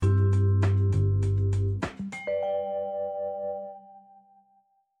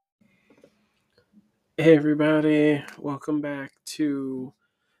Hey everybody, welcome back to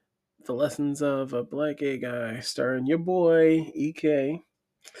the Lessons of a Black Gay Guy, starring your boy EK.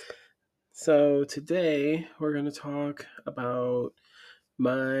 So today we're going to talk about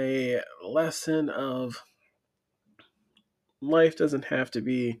my lesson of life doesn't have to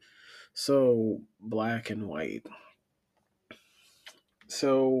be so black and white.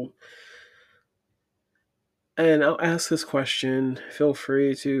 So, and I'll ask this question. Feel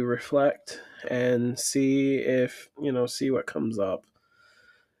free to reflect and see see what comes up.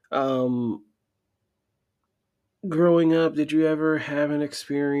 Um, Growing up, did you ever have an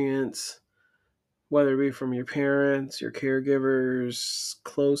experience, whether it be from your parents, your caregivers,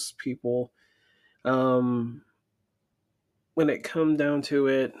 close people, um, when it come down to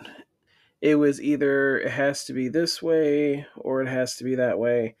it, it was either it has to be this way or it has to be that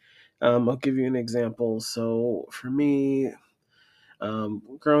way. I'll give you an example. So for me,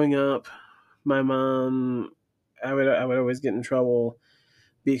 growing up, my mom, I would always get in trouble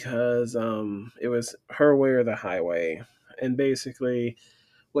because it was her way or the highway, and basically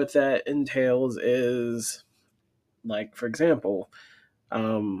what that entails is, like, for example,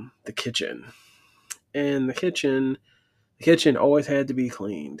 the kitchen. And the kitchen always had to be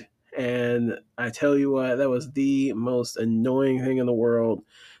cleaned. And I tell you what, that was the most annoying thing in the world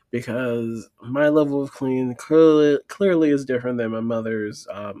because my level of clean clearly is different than my mother's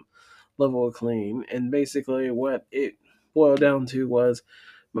level of clean. And basically, what it boiled down to was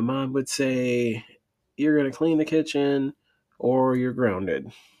my mom would say, "You're going to clean the kitchen or you're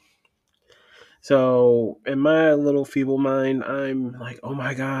grounded." So in my little feeble mind, I'm like, oh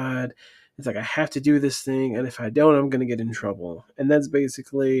my God, it's like I have to do this thing. And if I don't, I'm going to get in trouble. And that's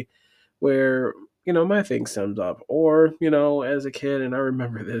basically where, my thing sums up. Or, as a kid, and I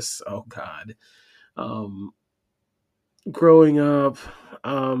remember this, oh God, um, growing up,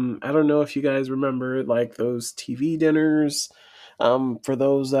 I don't know if you guys remember like those TV dinners. For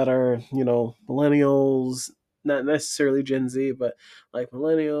those that are, millennials, not necessarily Gen Z, but like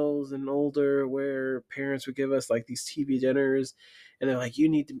millennials and older, where parents would give us like these TV dinners, and they're like, you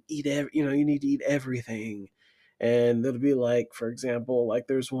need to eat, you need to eat everything. And it'll be like, for example, like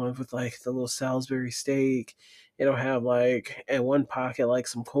there's one with like the little Salisbury steak. It'll have like in one pocket like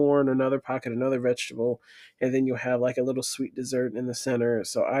some corn, another pocket another vegetable, and then you'll have like a little sweet dessert in the center.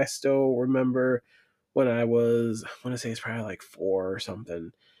 So I still remember when I want to say it's probably like four or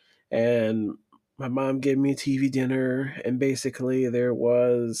something, and my mom gave me a TV dinner, and basically there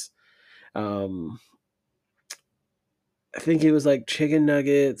was, um, I think it was like chicken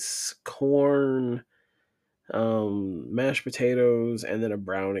nuggets, corn, mashed potatoes, and then a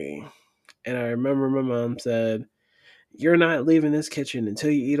brownie. And I remember my mom said, "You're not leaving this kitchen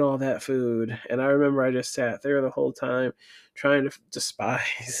until you eat all that food." And I remember I just sat there the whole time trying to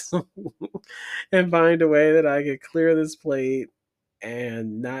despise and find a way that I could clear this plate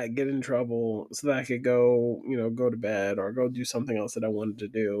and not get in trouble so that I could go, go to bed or go do something else that I wanted to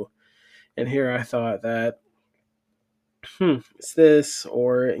do. And here I thought that, it's this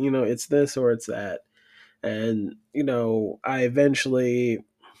or, it's this or it's that. And, I eventually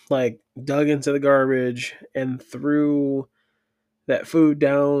like dug into the garbage and threw that food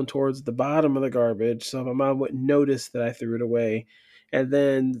down towards the bottom of the garbage so my mom wouldn't notice that I threw it away, and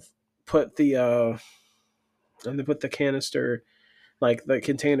then put the put the canister, like the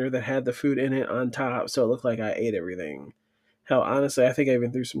container that had the food in it, on top so it looked like I ate everything. Hell, honestly, I think I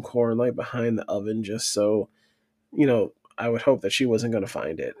even threw some corn like behind the oven just so, I would hope that she wasn't going to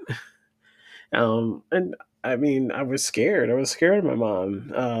find it. And I mean, I was scared. I was scared of my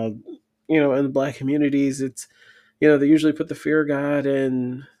mom. In the black communities, it's, they usually put the fear of God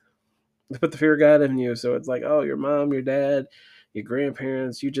in they put the fear of God in you. So it's like, oh, your mom, your dad, your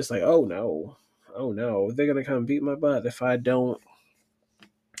grandparents, you just like, oh no, oh no, they're gonna come beat my butt if I don't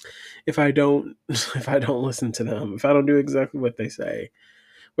listen to them, if I don't do exactly what they say,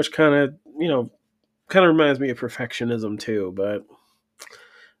 which kind of reminds me of perfectionism too. But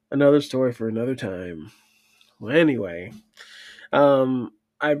another story for another time. Well, anyway,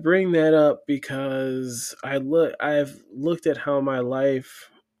 I bring that up because I've looked at how my life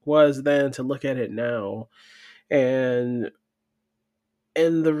was then to look at it now, and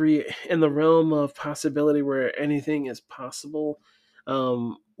in the realm of possibility where anything is possible,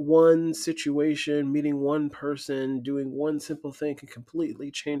 one situation, meeting one person, doing one simple thing can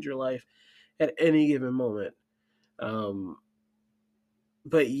completely change your life at any given moment. um,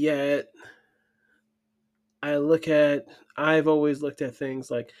 but yet I've always looked at things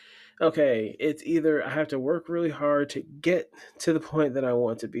like, okay, it's either I have to work really hard to get to the point that I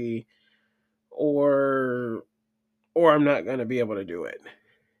want to be, or I'm not going to be able to do it.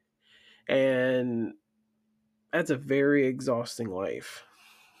 And that's a very exhausting life.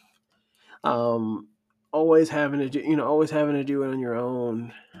 Um, always having to do, always having to do it on your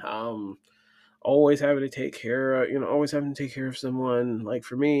own. Um, always having to take care of, always having to take care of someone. Like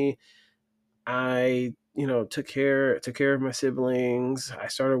for me, I, took care of my siblings. I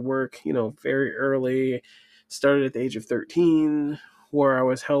started work, very early. Started at the age of 13, where I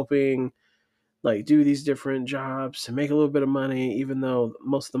was helping like do these different jobs to make a little bit of money, even though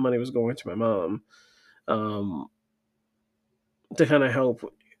most of the money was going to my mom. Um, to kind of help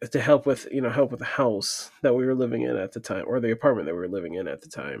with help with the house that we were living in at the time, or the apartment that we were living in at the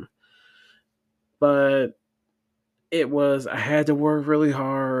time. But it was, I had to work really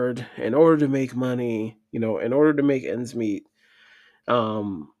hard in order to make money, in order to make ends meet.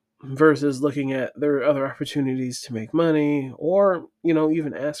 Versus looking at there are other opportunities to make money, or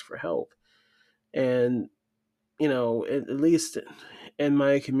even ask for help. And at least in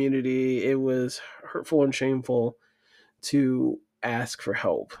my community, it was hurtful and shameful to ask for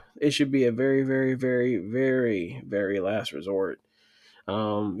help. It should be a very, very, very, very, very last resort.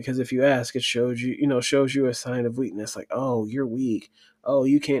 Because if you ask, it shows you a sign of weakness, like, oh, you're weak. Oh,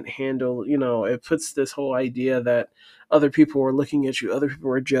 you can't handle, it puts this whole idea that other people are looking at you, other people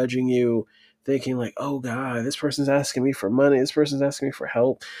are judging you, thinking like, oh God, this person's asking me for money, this person's asking me for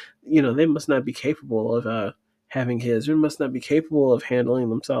help. They must not be capable of having kids, or must not be capable of handling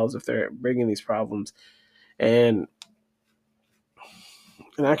themselves if they're bringing these problems. And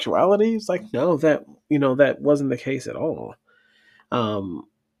in actuality, it's like, no, that wasn't the case at all. Um,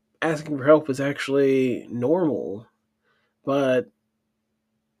 Asking for help was actually normal, but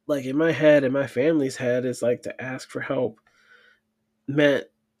like in my head, in my family's head, it's like to ask for help meant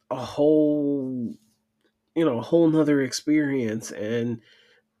a whole, a whole nother experience. And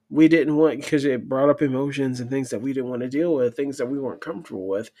we didn't want, because it brought up emotions and things that we didn't want to deal with, things that we weren't comfortable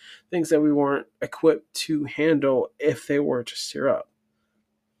with, things that we weren't equipped to handle if they were to stir up.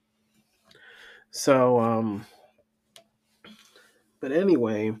 So, but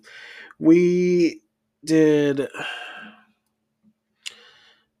anyway, we did,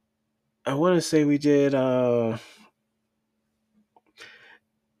 I want to say we did,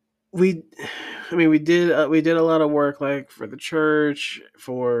 we I mean we did a lot of work, like for the church,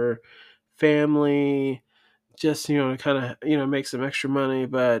 for family, just to kind of make some extra money.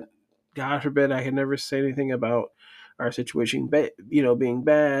 But God forbid I could never say anything about our situation being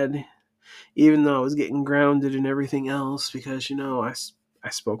bad, even though I was getting grounded and everything else, because I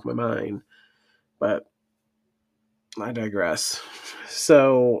spoke my mind. But I digress.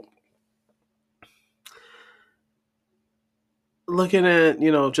 So looking at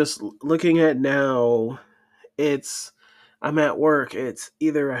just looking at now, it's, I'm at work. It's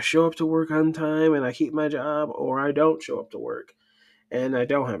either I show up to work on time and I keep my job, or I don't show up to work and I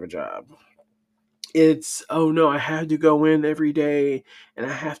don't have a job. It's, oh no, I have to go in every day and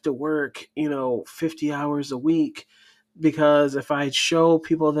I have to work, 50 hours a week, because if I show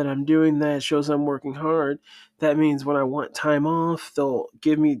people that I'm doing that, shows I'm working hard, that means when I want time off, they'll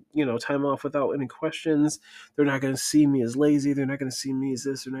give me, time off without any questions. They're not going to see me as lazy. They're not going to see me as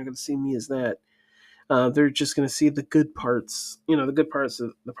this. They're not going to see me as that. They're just going to see the good parts, the good parts,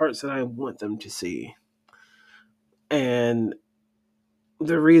 the parts that I want them to see. And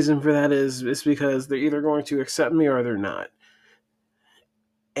the reason for that is because they're either going to accept me or they're not.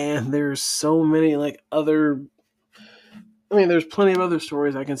 And there's so many like other, I mean, there's plenty of other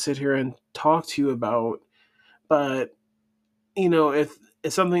stories I can sit here and talk to you about. But if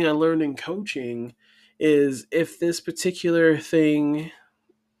it's something I learned in coaching, is if this particular thing,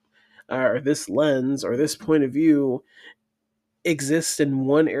 or this lens, or this point of view exists in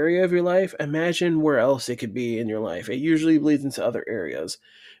one area of your life, imagine where else it could be in your life. It usually bleeds into other areas.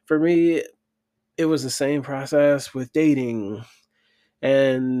 For me, it was the same process with dating.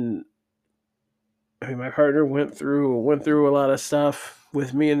 And I mean, my partner went through a lot of stuff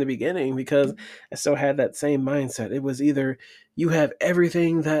with me in the beginning, because I still had that same mindset. It was either you have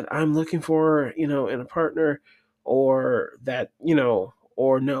everything that I'm looking for, in a partner, or that,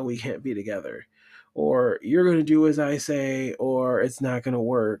 or no, we can't be together, or you're going to do as I say, or it's not going to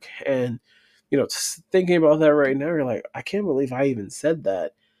work. And thinking about that right now, you're like, I can't believe I even said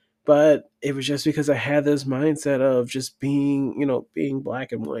that. But it was just because I had this mindset of just being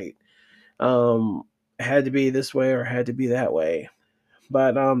black and white. Um, had to be this way or had to be that way.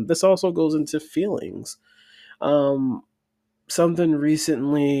 But this also goes into feelings. Um, Something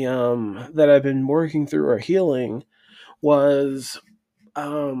recently that I've been working through or healing was,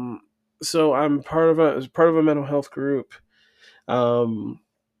 um, so I'm part of a mental health group. Um,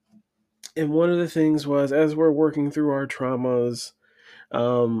 and one of the things was, as we're working through our traumas,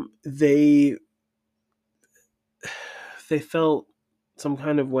 they they felt some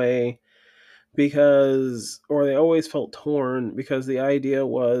kind of way because, or they always felt torn because the idea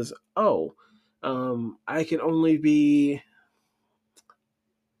was, oh, I can only be,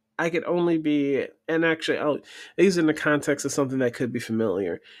 and actually, I'll use it in the context of something that could be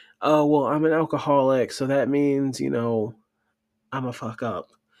familiar. Oh, well, I'm an alcoholic, so that means, I'm a fuck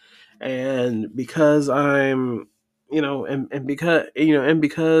up. And because I'm, and and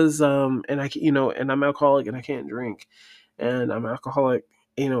I'm alcoholic and I can't drink, and I'm alcoholic,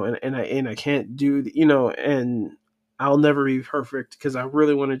 and I can't do, and I'll never be perfect because I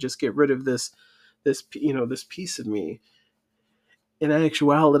really want to just get rid of this piece of me. In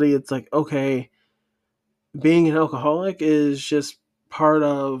actuality, it's like, okay, being an alcoholic is just part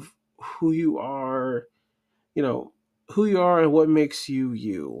of who you are, you know, who you are and what makes you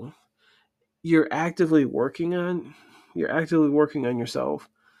you. You're actively working on yourself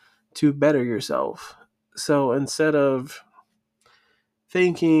to better yourself. So instead of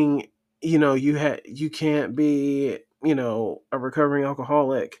thinking, you can't be, a recovering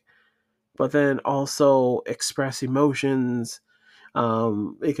alcoholic, but then also express emotions,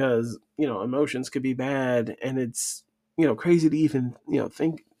 because emotions could be bad, and it's crazy to even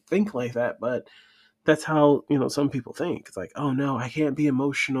think like that, but that's how some people think. It's like, oh no, I can't be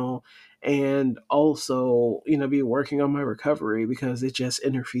emotional and also be working on my recovery because it just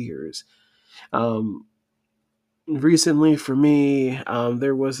interferes. Um recently for me,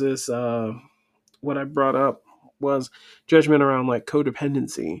 there was this, what I brought up was judgment around like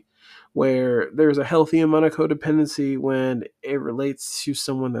codependency, where there's a healthy amount of codependency when it relates to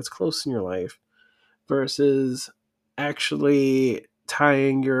someone that's close in your life versus actually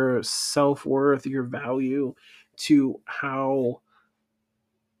tying your self-worth, your value to how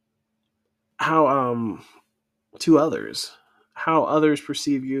to others, how others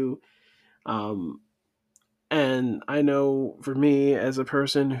perceive you. um and I know for me, as a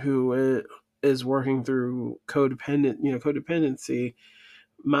person who is working through codependency,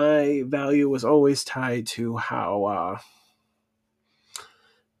 my value was always tied to how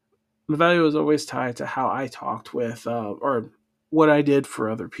I talked with, or what I did for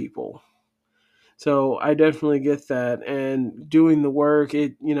other people. So I definitely get that. And doing the work,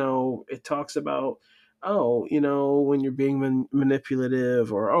 it talks about, oh, when you're being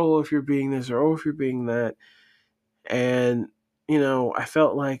manipulative, or oh, if you're being this, or oh, if you're being that. And I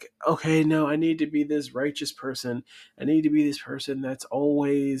felt like, okay, no, I need to be this righteous person. I need to be this person that's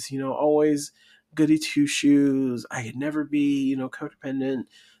always goody two shoes. I could never be codependent,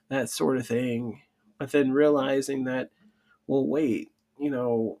 that sort of thing. But then realizing that, well, wait,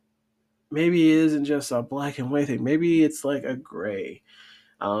 maybe it isn't just a black and white thing. Maybe it's like a gray.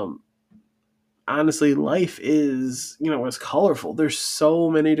 um Honestly, life is, it's colorful. There's so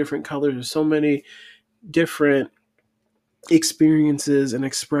many different colors. There's so many different experiences and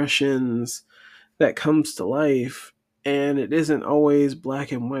expressions that comes to life, and it isn't always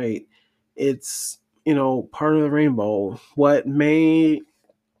black and white. It's, part of the rainbow. What may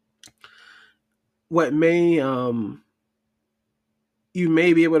you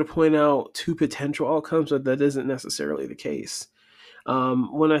may be able to point out two potential outcomes, but that isn't necessarily the case.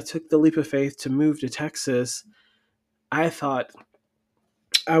 When I took the leap of faith to move to Texas, I thought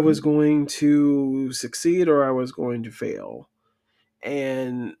I was going to succeed or I was going to fail.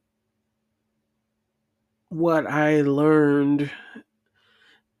 And what I learned,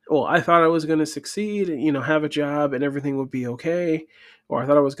 well, I thought I was going to succeed, have a job and everything would be okay. Or I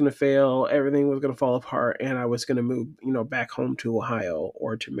thought I was going to fail, everything was going to fall apart, and I was going to move, back home to Ohio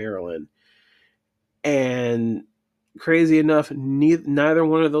or to Maryland. And crazy enough, neither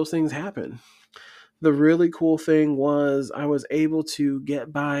one of those things happened. The really cool thing was I was able to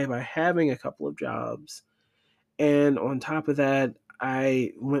get by having a couple of jobs. And on top of that,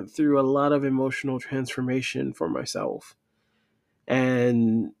 I went through a lot of emotional transformation for myself.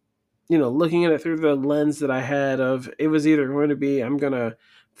 And, looking at it through the lens that I had of, it was either going to be, I'm going to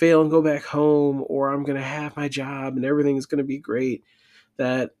fail and go back home, or I'm going to have my job and everything's going to be great.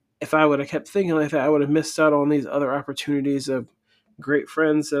 That if I would have kept thinking like that, I would have missed out on these other opportunities of great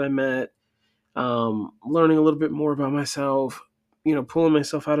friends that I met, learning a little bit more about myself, pulling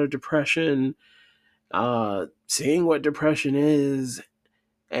myself out of depression, seeing what depression is,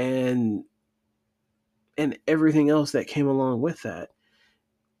 and everything else that came along with that.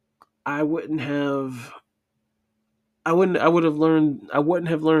 I wouldn't have I wouldn't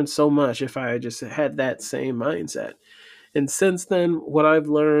have learned so much if I just had that same mindset. And since then, what I've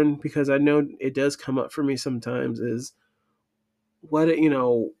learned, because I know it does come up for me sometimes, is what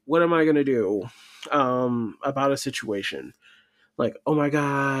am I going to do about a situation? like, oh my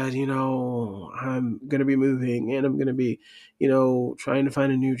God, I'm going to be moving and I'm going to be, trying to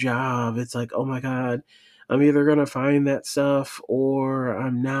find a new job. It's like, oh my God, I'm either going to find that stuff or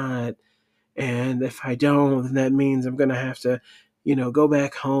I'm not. And if I don't, then that means I'm going to have to, go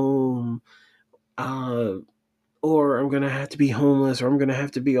back home, uh, or I'm going to have to be homeless, or I'm going to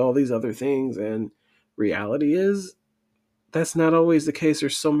have to be all these other things. And reality is, that's not always the case.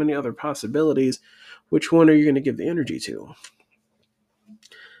 There's so many other possibilities. Which one are you going to give the energy to?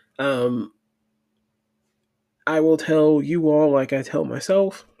 Um, I will tell you all, like I tell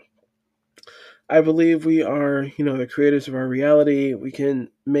myself, I believe we are, the creators of our reality. We can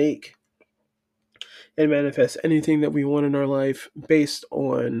make and manifest anything that we want in our life based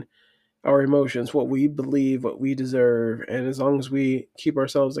on our emotions, what we believe, what we deserve. And as long as we keep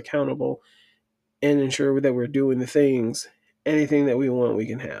ourselves accountable and ensure that we're doing the things, anything that we want, we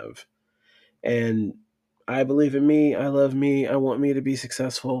can have. And I believe in me. I love me. I want me to be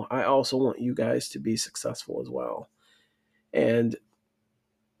successful. I also want you guys to be successful as well. And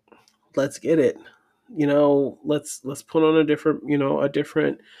let's get it. Let's put on a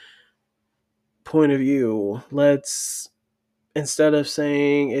different point of view. Let's, instead of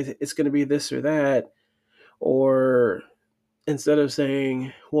saying it's going to be this or that, or instead of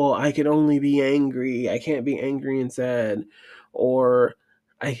saying, well, I can only be angry, I can't be angry and sad, or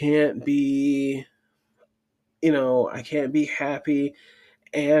I can't be, I can't be happy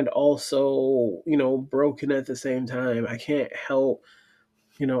and also, broken at the same time. I can't help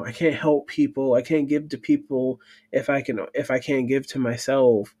people. I can't give to people if I can't give to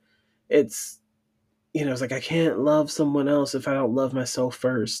myself. It's, it's like I can't love someone else if I don't love myself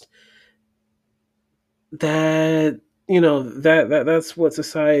first. That, that's what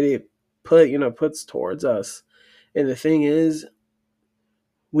society puts towards us. And the thing is,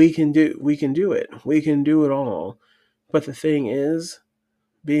 we can do it. We can do it all. But the thing is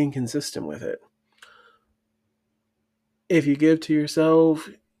being consistent with it. If you give to yourself,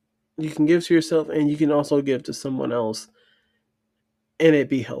 you can give to yourself and you can also give to someone else and it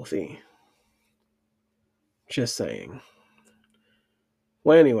be healthy. Just saying.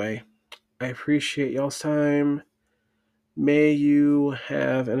 Well, anyway, I appreciate y'all's time. May you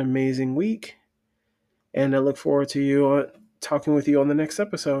have an amazing week. And I look forward to talking with you on the next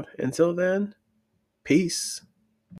episode. Until then, peace.